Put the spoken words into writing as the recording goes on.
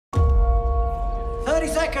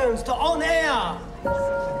30 seconds to on air.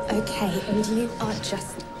 Okay, and you are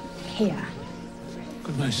just here.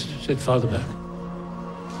 Good night, said Father back.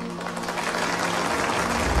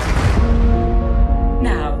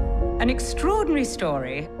 Now, an extraordinary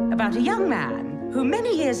story about a young man who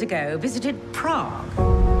many years ago visited Prague.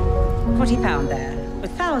 What he found there were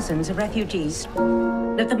thousands of refugees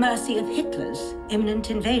at the mercy of Hitler's imminent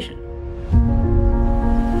invasion.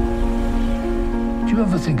 Do you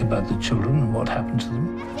ever think about the children and what happened to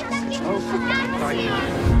them?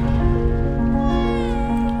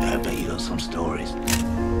 I bet you got some stories.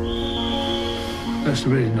 That's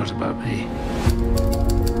really not about me.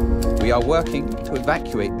 We are working to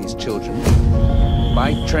evacuate these children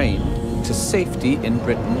by train to safety in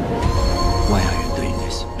Britain. Why are you doing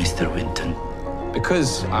this, Mr. Winton?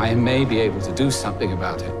 Because I may be able to do something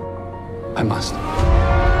about it. I must.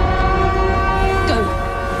 Go,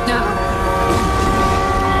 now.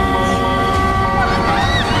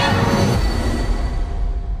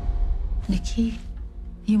 Nikki,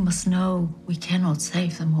 you must know we cannot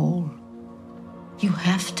save them all. You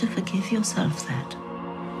have to forgive yourself that.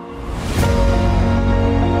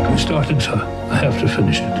 I started, so I have to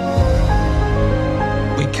finish it.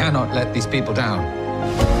 We cannot let these people down.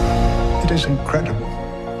 It is incredible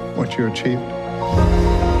what you achieved.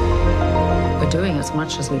 We're doing as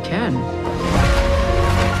much as we can.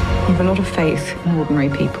 You have a lot of faith in ordinary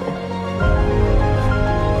people.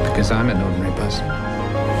 Because I'm an ordinary person.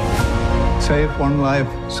 Save one life,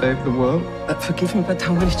 save the world. Forgive me, but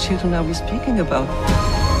how many children are we speaking about?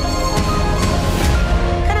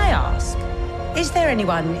 Can I ask, is there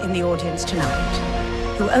anyone in the audience tonight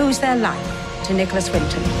who owes their life to Nicholas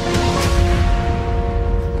Winton?